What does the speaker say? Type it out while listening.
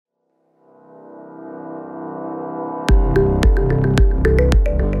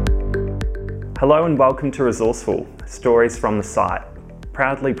Hello and welcome to Resourceful, Stories from the Site,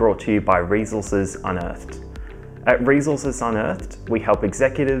 proudly brought to you by Resources Unearthed. At Resources Unearthed, we help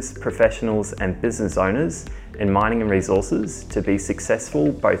executives, professionals and business owners in mining and resources to be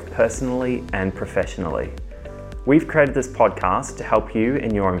successful both personally and professionally. We've created this podcast to help you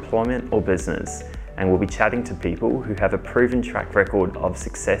in your employment or business, and we'll be chatting to people who have a proven track record of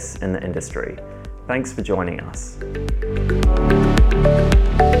success in the industry. Thanks for joining us.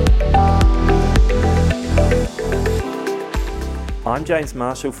 I'm James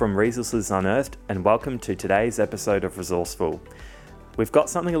Marshall from Resources Unearthed, and welcome to today's episode of Resourceful. We've got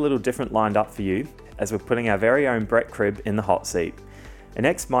something a little different lined up for you, as we're putting our very own Brett Cribb in the hot seat. An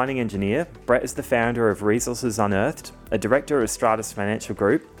ex-mining engineer, Brett is the founder of Resources Unearthed, a director of Stratus Financial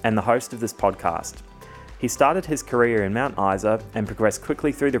Group, and the host of this podcast. He started his career in Mount Isa and progressed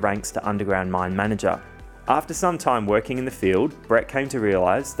quickly through the ranks to underground mine manager. After some time working in the field, Brett came to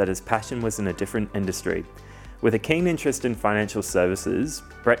realise that his passion was in a different industry. With a keen interest in financial services,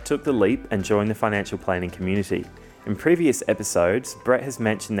 Brett took the leap and joined the financial planning community. In previous episodes, Brett has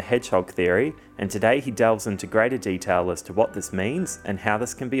mentioned the hedgehog theory, and today he delves into greater detail as to what this means and how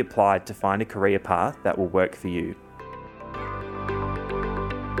this can be applied to find a career path that will work for you.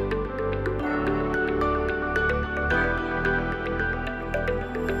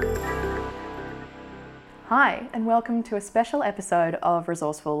 Hi, and welcome to a special episode of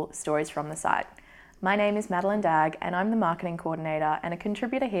Resourceful Stories from the Site. My name is Madeline Dagg, and I'm the marketing coordinator and a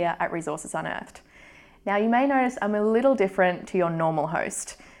contributor here at Resources Unearthed. Now, you may notice I'm a little different to your normal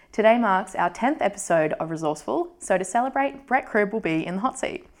host. Today marks our 10th episode of Resourceful, so to celebrate, Brett Cribb will be in the hot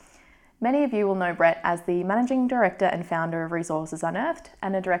seat. Many of you will know Brett as the managing director and founder of Resources Unearthed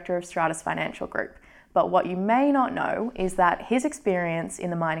and a director of Stratus Financial Group. But what you may not know is that his experience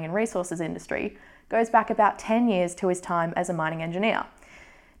in the mining and resources industry goes back about 10 years to his time as a mining engineer.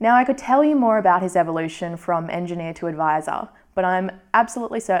 Now, I could tell you more about his evolution from engineer to advisor, but I'm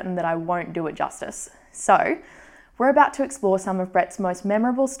absolutely certain that I won't do it justice. So, we're about to explore some of Brett's most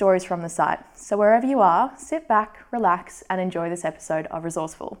memorable stories from the site. So wherever you are, sit back, relax, and enjoy this episode of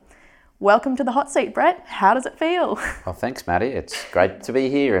Resourceful. Welcome to the hot seat, Brett. How does it feel? Well, thanks, Maddie. It's great to be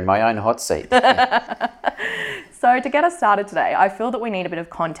here in my own hot seat. So to get us started today, I feel that we need a bit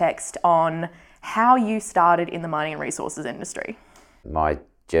of context on how you started in the mining and resources industry. My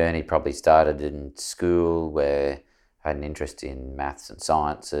journey probably started in school, where I had an interest in maths and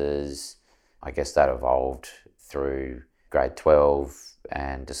sciences. I guess that evolved through grade 12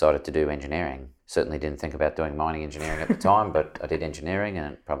 and decided to do engineering. Certainly didn't think about doing mining engineering at the time, but I did engineering,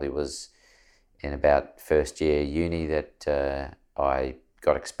 and it probably was in about first year uni that I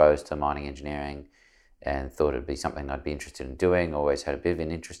got exposed to mining engineering and thought it'd be something I'd be interested in doing. Always had a bit of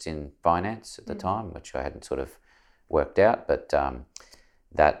an interest in finance at the time, which I hadn't sort of worked out, but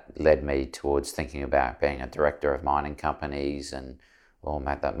that led me towards thinking about being a director of mining companies, and well,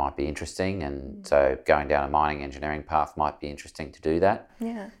 Matt, that might be interesting. And so going down a mining engineering path might be interesting to do that.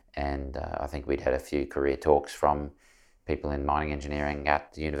 Yeah. And I think we'd had a few career talks from people in mining engineering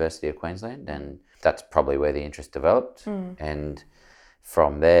at the University of Queensland, and that's probably where the interest developed. And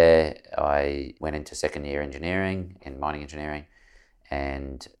from there, I went into second year engineering in mining engineering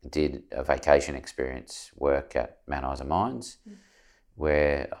and did a vacation experience work at Mount Isa Mines,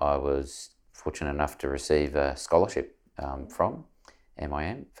 where I was fortunate enough to receive a scholarship from MIM.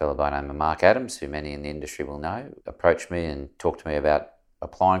 A fellow by the name of Mark Adams, who many in the industry will know, approached me and talked to me about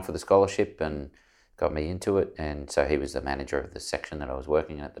applying for the scholarship and got me into it. And so he was the manager of the section that I was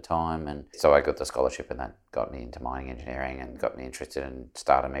working in at the time. And so I got the scholarship, and that got me into mining engineering and got me interested and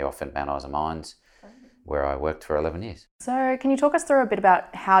started me off at Mount Isa Mines, where I worked for 11 years. So can you talk us through a bit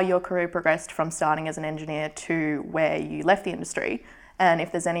about how your career progressed from starting as an engineer to where you left the industry, and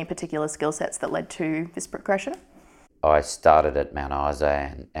if there's any particular skill sets that led to this progression? I started at Mount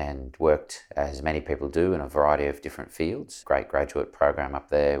Isa and worked, as many people do, in a variety of different fields. Great graduate program up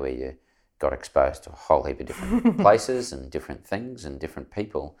there where you got exposed to a whole heap of different places and different things and different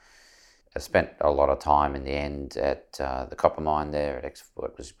people. I spent a lot of time in the end at the copper mine there, at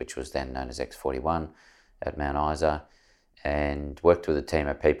which was then known as X41 at Mount Isa, and worked with a team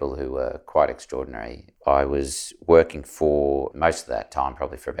of people who were quite extraordinary. I was working for most of that time,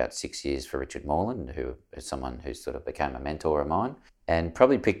 probably for about 6 years, for Richard Moreland, who is someone who sort of became a mentor of mine, and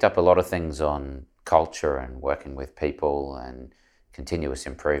probably picked up a lot of things on culture and working with people and continuous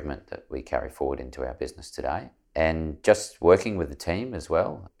improvement that we carry forward into our business today. And just working with the team as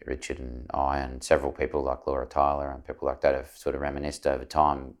well. Richard and I and several people like Laura Tyler and people like that have sort of reminisced over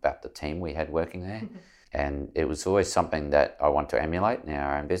time about the team we had working there. And it was always something that I want to emulate in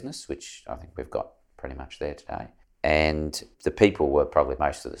our own business, which I think we've got pretty much there today. And the people were probably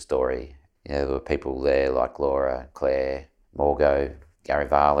most of the story. There were people there like Laura, Claire, Morgo, Gary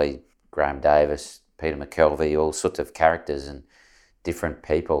Varley, Graham Davis, Peter McKelvey, all sorts of characters and different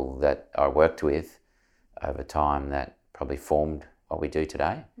people that I worked with over time that probably formed what we do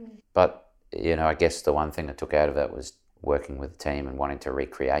today. But, I guess the one thing I took out of it was working with the team and wanting to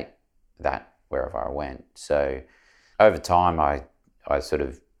recreate that wherever I went. So over time, I sort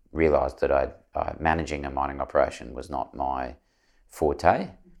of realised that managing a mining operation was not my forte.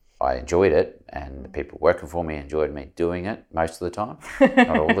 I enjoyed it, and the people working for me enjoyed me doing it most of the time.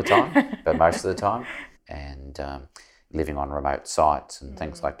 Not all the time, but most of the time. And living on remote sites and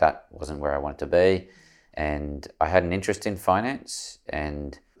things like that wasn't where I wanted to be. And I had an interest in finance,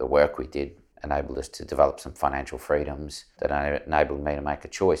 and the work we did enabled us to develop some financial freedoms that enabled me to make a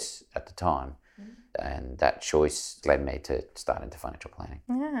choice at the time. And that choice led me to start into financial planning.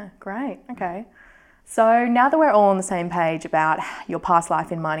 Yeah, great. Okay. So now that we're all on the same page about your past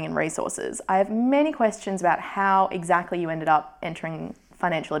life in mining and resources, I have many questions about how exactly you ended up entering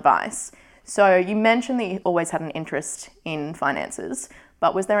financial advice. So you mentioned that you always had an interest in finances,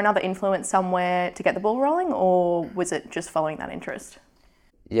 but was there another influence somewhere to get the ball rolling, or was it just following that interest?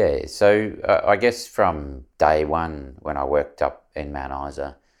 Yeah, so I guess from day one when I worked up in Mount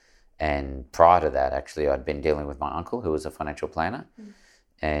Isa, and prior to that actually I'd been dealing with my uncle who was a financial planner.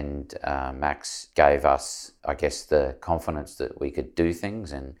 And Max gave us, I guess, the confidence that we could do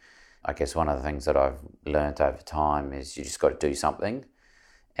things. And I guess one of the things that I've learnt over time is you just got to do something.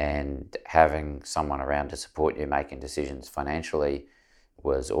 And having someone around to support you making decisions financially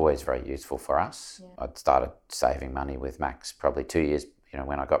was always very useful for us. Yeah. I'd started saving money with Max probably 2 years,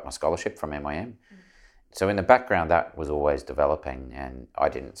 when I got my scholarship from MIM. So in the background, that was always developing, and I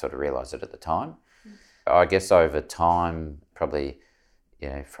didn't sort of realise it at the time. I guess over time, probably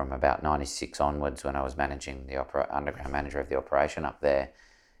from about 96 onwards, when I was managing the underground manager of the operation up there,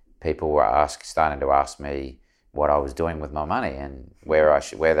 people were starting to ask me what I was doing with my money and where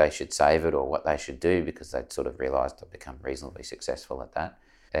they should save it or what they should do, because they'd sort of realised I'd become reasonably successful at that.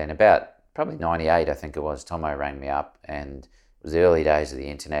 And about probably 98, I think it was, Tomo rang me up, and it was the early days of the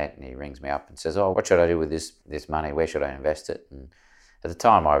internet, and he rings me up and says, "Oh, what should I do with this money? Where should I invest it?" And at the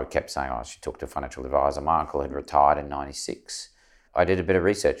time, I kept saying, I should talk to a financial advisor. My uncle had retired in 96. I did a bit of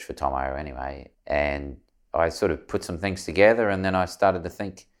research for Tomo anyway, and I sort of put some things together, and then I started to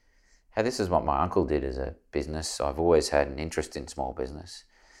think, hey, this is what my uncle did as a business. I've always had an interest in small business.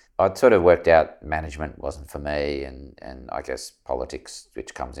 I'd sort of worked out management wasn't for me, and I guess politics,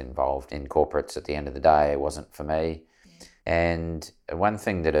 which comes involved in corporates at the end of the day, wasn't for me. And one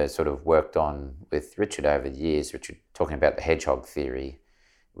thing that I sort of worked on with Richard over the years, Richard talking about the hedgehog theory,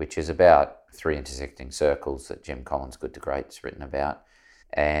 which is about 3 intersecting circles that Jim Collins' Good to Great's written about.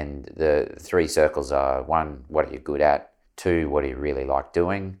 And the 3 circles are: 1, what are you good at? 2, what do you really like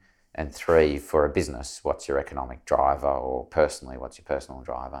doing? And 3, for a business, what's your economic driver? Or personally, what's your personal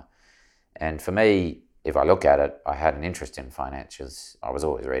driver? And for me, if I look at it, I had an interest in finances. I was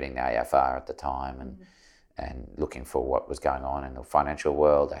always reading the AFR at the time and looking for what was going on in the financial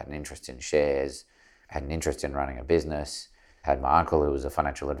world. I had an interest in shares, had an interest in running a business. Had my uncle who was a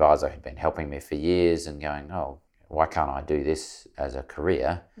financial advisor who'd been helping me for years and going, oh, why can't I do this as a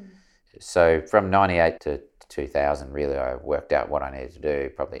career? So from 98 to 2000, really, I worked out what I needed to do,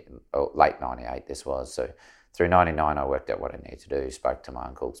 probably late 98 this was. So through 99, I worked out what I needed to do, spoke to my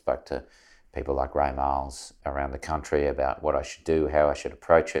uncle, spoke to people like Ray Miles around the country about what I should do, how I should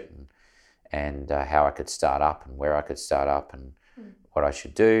approach it, and how I could start up and where I could start up and what I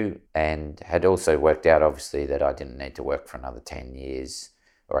should do, and had also worked out, obviously, that I didn't need to work for another 10 years,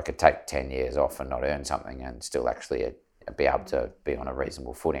 or I could take 10 years off and not earn something and still actually be able to be on a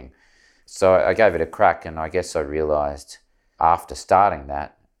reasonable footing. So I gave it a crack, and I guess I realised after starting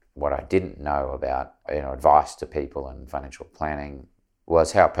that, what I didn't know about advice to people and financial planning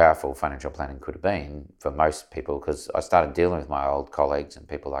was how powerful financial planning could have been for most people, because I started dealing with my old colleagues and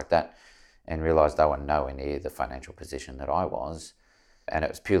people like that and realised they were nowhere near the financial position that I was. And it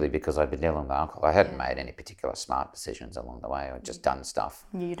was purely because I'd been dealing with my uncle. I hadn't made any particular smart decisions along the way. I'd just done stuff.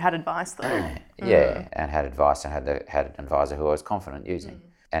 You'd had advice though. Yeah, and had advice, and had an advisor who I was confident using.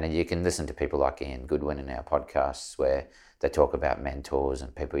 And you can listen to people like Ian Goodwin in our podcasts where they talk about mentors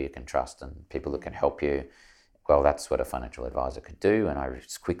and people you can trust and people that can help you. Well, that's what a financial advisor could do. And I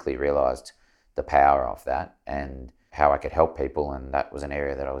quickly realised the power of that and how I could help people. And that was an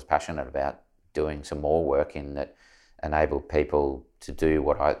area that I was passionate about, doing some more work in that enabled people to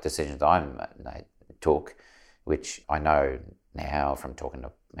do decisions I took, which I know now from talking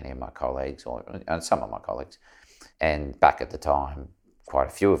to many of my colleagues and some of my colleagues. And back at the time, quite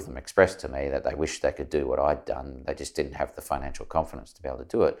a few of them expressed to me that they wished they could do what I'd done. They just didn't have the financial confidence to be able to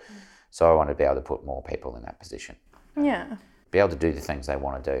do it. So I wanted to be able to put more people in that position. Yeah. Be able to do the things they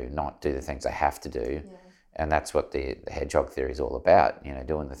want to do, not do the things they have to do. Yeah. And that's what the hedgehog theory is all about,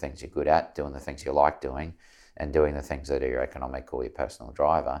 doing the things you're good at, doing the things you like doing, and doing the things that are your economic or your personal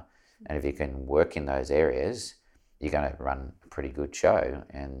driver. And if you can work in those areas, you're going to run a pretty good show.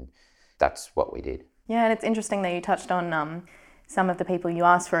 And that's what we did. Yeah, and it's interesting that you touched on some of the people you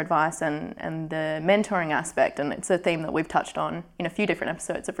asked for advice and the mentoring aspect, and it's a theme that we've touched on in a few different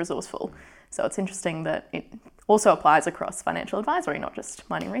episodes of Resourceful. So it's interesting that it also applies across financial advisory, not just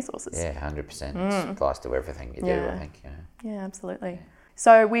mining resources. Yeah, 100%. It applies to everything you do, I think. Yeah, absolutely.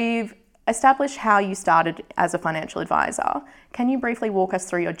 So we've established how you started as a financial advisor. Can you briefly walk us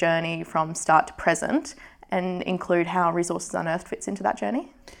through your journey from start to present and include how Resources Unearthed fits into that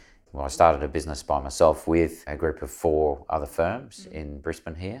journey? Well, I started a business by myself with a group of 4 other firms in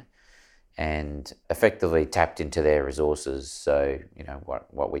Brisbane here, and effectively tapped into their resources. So,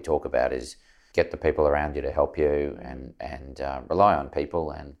 what we talk about is get the people around you to help you and rely on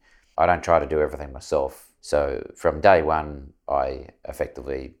people. And I don't try to do everything myself. So from day one, I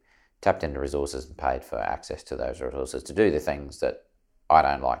effectively tapped into resources and paid for access to those resources to do the things that I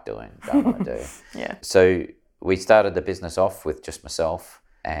don't like doing, don't want to do. Yeah. So we started the business off with just myself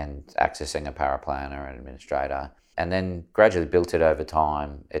and accessing a paraplanner and administrator, and then gradually built it over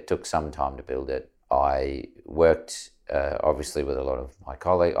time. It took some time to build it. I worked obviously with a lot of my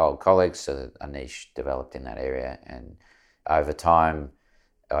old colleagues, so a niche developed in that area. And over time,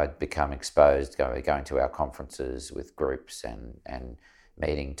 I'd become exposed going to our conferences with groups and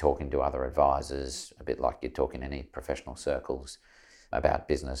meeting, talking to other advisors, a bit like you're talking in any professional circles, about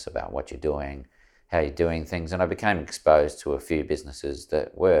business, about what you're doing, how you're doing things. And I became exposed to a few businesses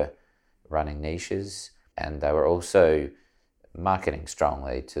that were running niches, and they were also marketing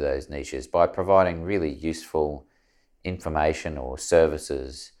strongly to those niches by providing really useful information or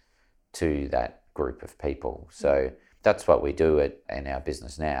services to that group of people. So that's what we do in our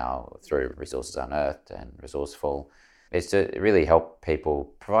business now through Resources Unearthed and Resourceful, is to really help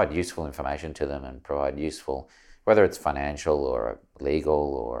people, provide useful information to them and provide useful, whether it's financial or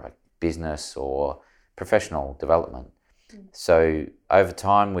legal or a business or professional development. So over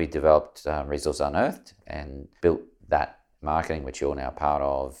time we developed Resources Unearthed and built that marketing, which you're now part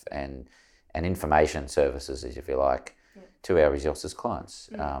of, and information services, if you like, to our resources clients,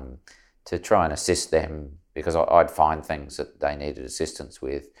 to try and assist them, because I'd find things that they needed assistance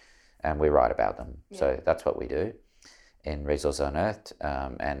with and we write about them. So that's what we do in Resources Unearthed,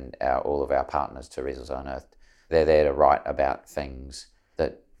 and all of our partners to Resources Unearthed. They're there to write about things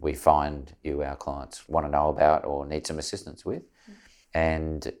that we find our clients want to know about or need some assistance with.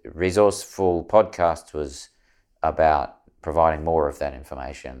 And Resourceful Podcast was about providing more of that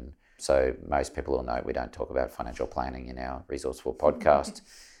information. So most people will know we don't talk about financial planning in our Resourceful Podcast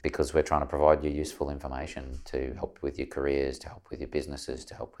because we're trying to provide you useful information to help with your careers, to help with your businesses,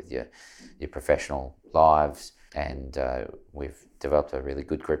 to help with your professional lives. And we've developed a really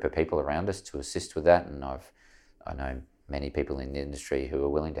good group of people around us to assist with that. And I know many people in the industry who are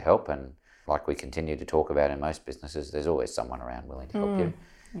willing to help. And like we continue to talk about in most businesses, there's always someone around willing to help you.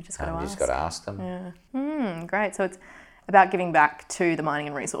 You just got to ask them. Yeah. Great. So it's about giving back to the mining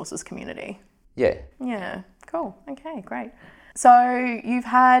and resources community. Yeah. Yeah. Cool. Okay, great. So you've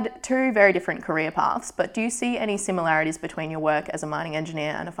had 2 very different career paths, but do you see any similarities between your work as a mining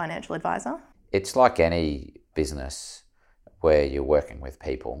engineer and a financial advisor? It's like any business where you're working with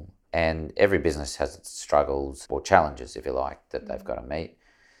people, and every business has its struggles or challenges, if you like, that they've got to meet.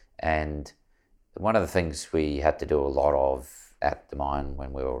 And one of the things we had to do a lot of at the mine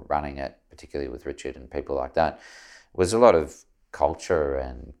when we were running it, particularly with Richard and people like that, was a lot of culture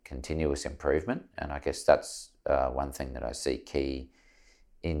and continuous improvement. And I guess that's one thing that I see key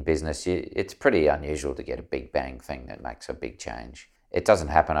in business. It's pretty unusual to get a big bang thing that makes a big change. It doesn't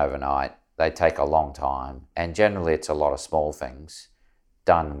happen overnight. They take a long time. And generally it's a lot of small things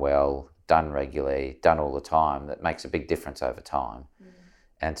done well, done regularly, done all the time that makes a big difference over time.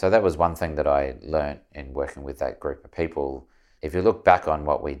 And so that was one thing that I learned in working with that group of people. If you look back on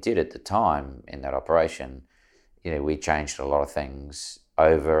what we did at the time in that operation, we changed a lot of things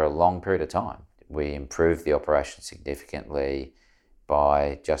over a long period of time. We improved the operation significantly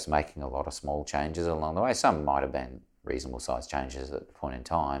by just making a lot of small changes along the way. Some might have been reasonable sized changes at the point in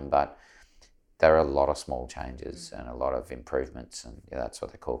time, but there are a lot of small changes and a lot of improvements, and that's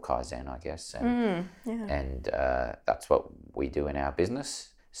what they call Kaizen, I guess. And that's what we do in our business.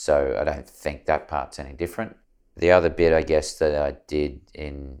 So I don't think that part's any different. The other bit, I guess, that I did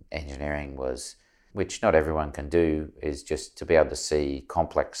in engineering was, which not everyone can do, is just to be able to see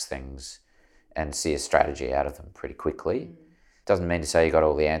complex things and see a strategy out of them pretty quickly. Doesn't mean to say you got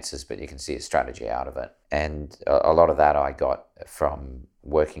all the answers, but you can see a strategy out of it. And a lot of that I got from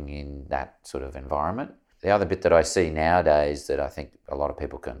working in that sort of environment. The other bit that I see nowadays that I think a lot of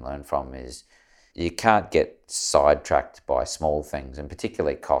people can learn from is you can't get sidetracked by small things, and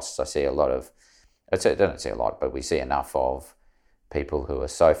particularly costs. I don't see a lot, but we see enough of people who are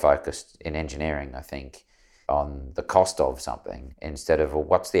so focused in engineering, I think, on the cost of something instead of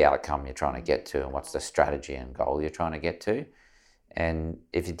what's the outcome you're trying to get to and what's the strategy and goal you're trying to get to. And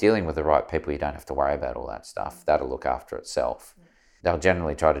if you're dealing with the right people, you don't have to worry about all that stuff. That'll look after itself. They'll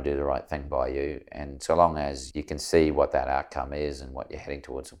generally try to do the right thing by you. And so long as you can see what that outcome is and what you're heading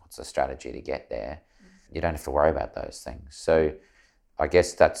towards and what's the strategy to get there, you don't have to worry about those things. So I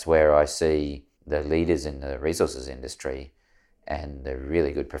guess that's where I see the leaders in the resources industry and the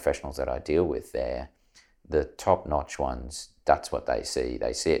really good professionals that I deal with there, the top-notch ones, that's what they see.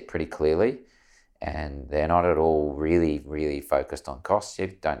 They see it pretty clearly, and they're not at all really, really focused on costs.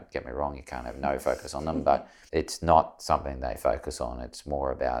 Don't get me wrong, you can't have no focus on them, but it's not something they focus on. It's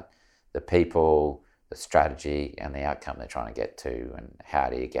more about the people, the strategy, and the outcome they're trying to get to, and how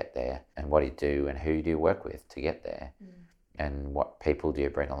do you get there, and what do you do, and who do you work with to get there, and what people do you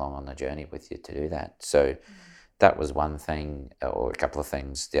bring along on the journey with you to do that. So that was one thing, or a couple of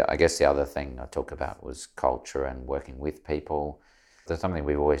things. I guess the other thing I talk about was culture and working with people. That's something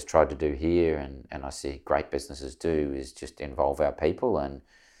we've always tried to do here, and I see great businesses do, is just involve our people and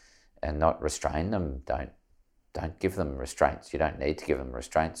not restrain them. Don't give them restraints. You don't need to give them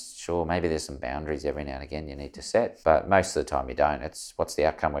restraints. Sure, maybe there's some boundaries every now and again you need to set, but most of the time you don't. It's what's the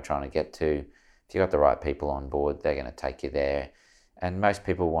outcome we're trying to get to. If you've got the right people on board, they're going to take you there. And most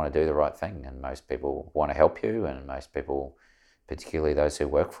people want to do the right thing, and most people want to help you, and most people, particularly those who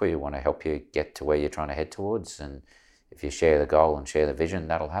work for you, want to help you get to where you're trying to head towards. And if you share the goal and share the vision,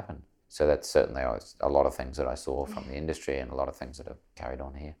 that'll happen. So that's certainly a lot of things that I saw from the industry and a lot of things that have carried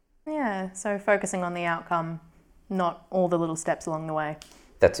on here. Yeah, so focusing on the outcome, not all the little steps along the way.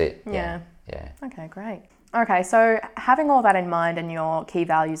 That's it. Yeah. Yeah. Okay, great. Okay, so having all that in mind and your key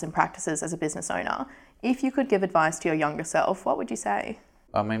values and practices as a business owner, if you could give advice to your younger self, what would you say?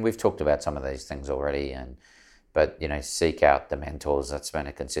 I mean, we've talked about some of these things already, but seek out the mentors. That's been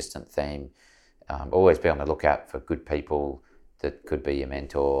a consistent theme. Always be on the lookout for good people that could be your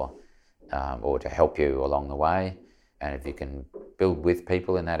mentor or to help you along the way. And if you can build with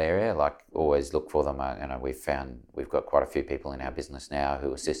people in that area, like always look for them. We've got quite a few people in our business now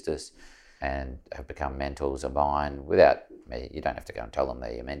who assist us and have become mentors of mine without me. You don't have to go and tell them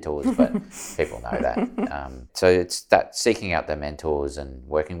they're your mentors, but people know that. So it's that seeking out their mentors and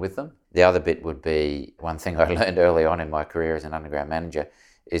working with them. The other bit would be, one thing I learned early on in my career as an underground manager,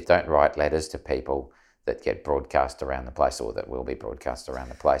 is don't write letters to people that get broadcast around the place or that will be broadcast around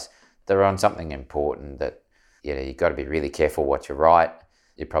the place. They're on something important that you've got to be really careful what you write.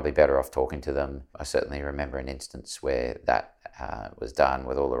 You're probably better off talking to them. I certainly remember an instance where that was done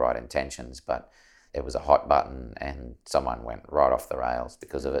with all the right intentions, but it was a hot button and someone went right off the rails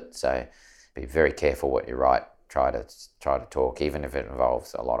because of it. So be very careful what you write. Try to talk, even if it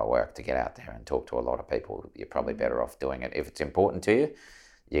involves a lot of work to get out there and talk to a lot of people. You're probably better off doing it. If it's important to you,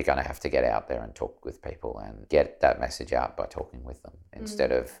 you're going to have to get out there and talk with people and get that message out by talking with them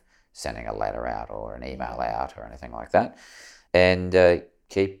instead of sending a letter out or an email out or anything like that. And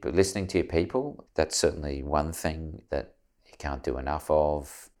keep listening to your people. That's certainly one thing that you can't do enough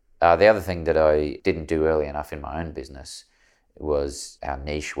of. The other thing that I didn't do early enough in my own business was our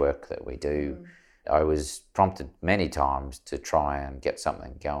niche work that we do. I was prompted many times to try and get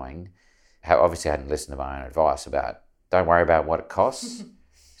something going. Obviously, I hadn't listened to my own advice about don't worry about what it costs.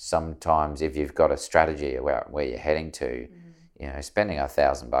 Sometimes if you've got a strategy about where you're heading to, spending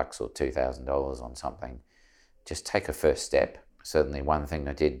 $1,000 or $2,000 on something, just take a first step. Certainly one thing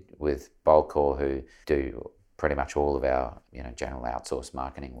I did with Bolcor, who do pretty much all of our general outsourced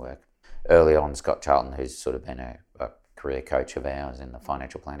marketing work. Early on, Scott Charlton, who's sort of been a career coach of ours in the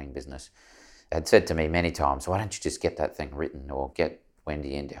financial planning business, had said to me many times, why don't you just get that thing written or get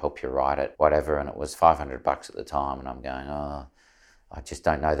Wendy in to help you write it, whatever. And it was $500 at the time. And I'm going, I just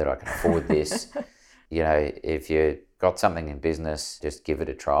don't know that I can afford this. If you got something in business, just give it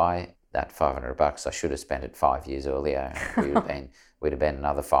a try. That $500, I should have spent it 5 years earlier. We'd have been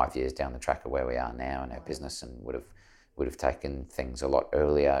another 5 years down the track of where we are now in our business, and would have taken things a lot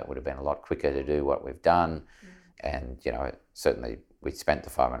earlier. It would have been a lot quicker to do what we've done. And certainly we spent the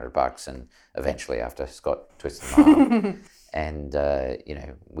 $500, and eventually after Scott twisted my arm, and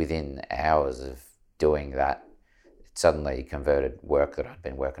within hours of doing that, it suddenly converted work that I'd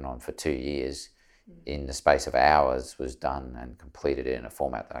been working on for 2 years. In the space of hours was done and completed in a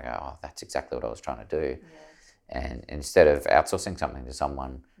format that I go, that's exactly what I was trying to do. And instead of outsourcing something to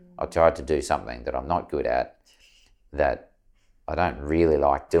someone, I tried to do something that I'm not good at, that I don't really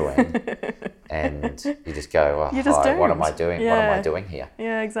like doing, and you just go, oh, what am I doing? Yeah. What am I doing here?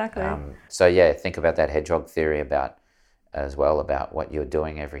 Yeah, exactly. So yeah, think about that hedgehog theory about what you're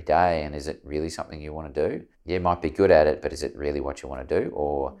doing every day, and is it really something you want to do? You might be good at it, but is it really what you want to do?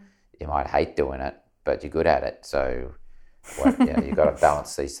 Or you might hate doing it, but you're good at it. So you've got to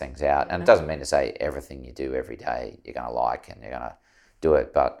balance these things out. And it doesn't mean to say everything you do every day you're going to like and you're going to do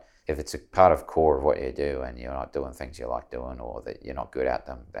it, but if it's a part of core of what you do and you're not doing things you like doing, or that you're not good at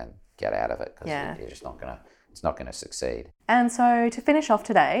them, then get out of it, because you're just not going to, it's not going to succeed. And so to finish off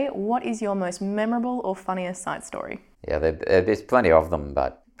today, what is your most memorable or funniest site story? Yeah, there's plenty of them,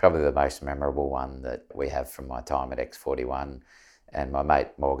 but probably the most memorable one that we have from my time at X41, and my mate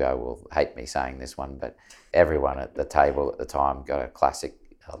Morgo will hate me saying this one, but everyone at the table at the time got a classic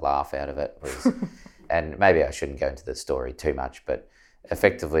laugh out of it. And maybe I shouldn't go into the story too much, but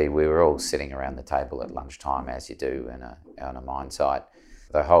effectively we were all sitting around the table at lunchtime, as you do on a mine site.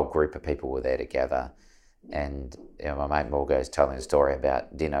 The whole group of people were there together, and my mate Morgo is telling a story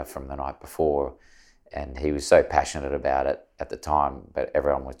about dinner from the night before, and he was so passionate about it at the time, but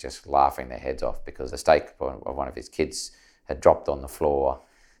everyone was just laughing their heads off because the steak of one of his kids had dropped on the floor,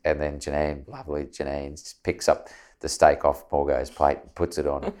 and then Janine, lovely Janine, just picks up the steak off Morgo's plate and puts it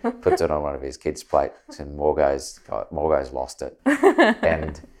on one of his kids' plates, and Morgo's lost it,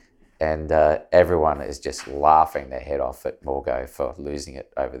 and everyone is just laughing their head off at Morgo for losing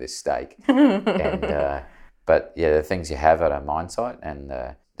it over this steak. But yeah, the things you have at a mine site, and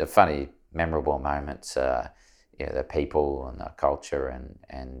the funny, memorable moments, the people and the culture,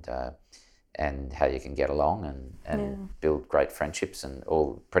 and how you can get along and build great friendships, and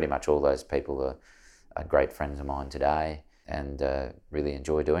pretty much all those people are great friends of mine today, and really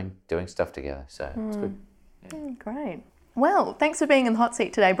enjoy doing stuff together. So it's good. Yeah. Great. Well, thanks for being in the hot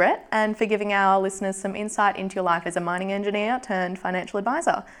seat today, Brett, and for giving our listeners some insight into your life as a mining engineer turned financial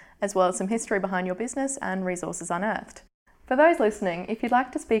advisor, as well as some history behind your business and Resources Unearthed. For those listening, if you'd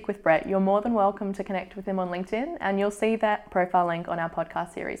like to speak with Brett, you're more than welcome to connect with him on LinkedIn, and you'll see that profile link on our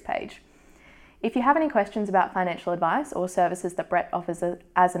podcast series page. If you have any questions about financial advice or services that Brett offers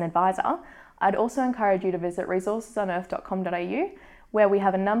as an advisor, I'd also encourage you to visit resourcesunearthed.com.au, where we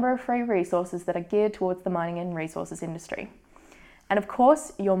have a number of free resources that are geared towards the mining and resources industry. And of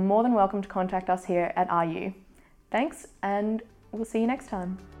course, you're more than welcome to contact us here at RU. Thanks, and we'll see you next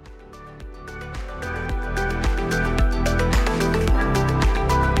time.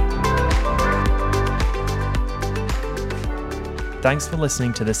 Thanks for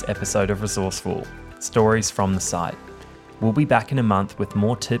listening to this episode of Resourceful, Stories from the Site. We'll be back in a month with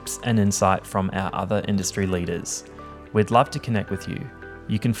more tips and insight from our other industry leaders. We'd love to connect with you.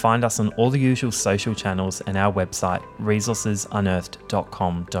 You can find us on all the usual social channels and our website,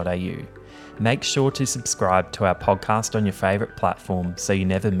 resourcesunearthed.com.au. Make sure to subscribe to our podcast on your favourite platform so you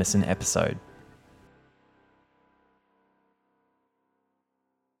never miss an episode.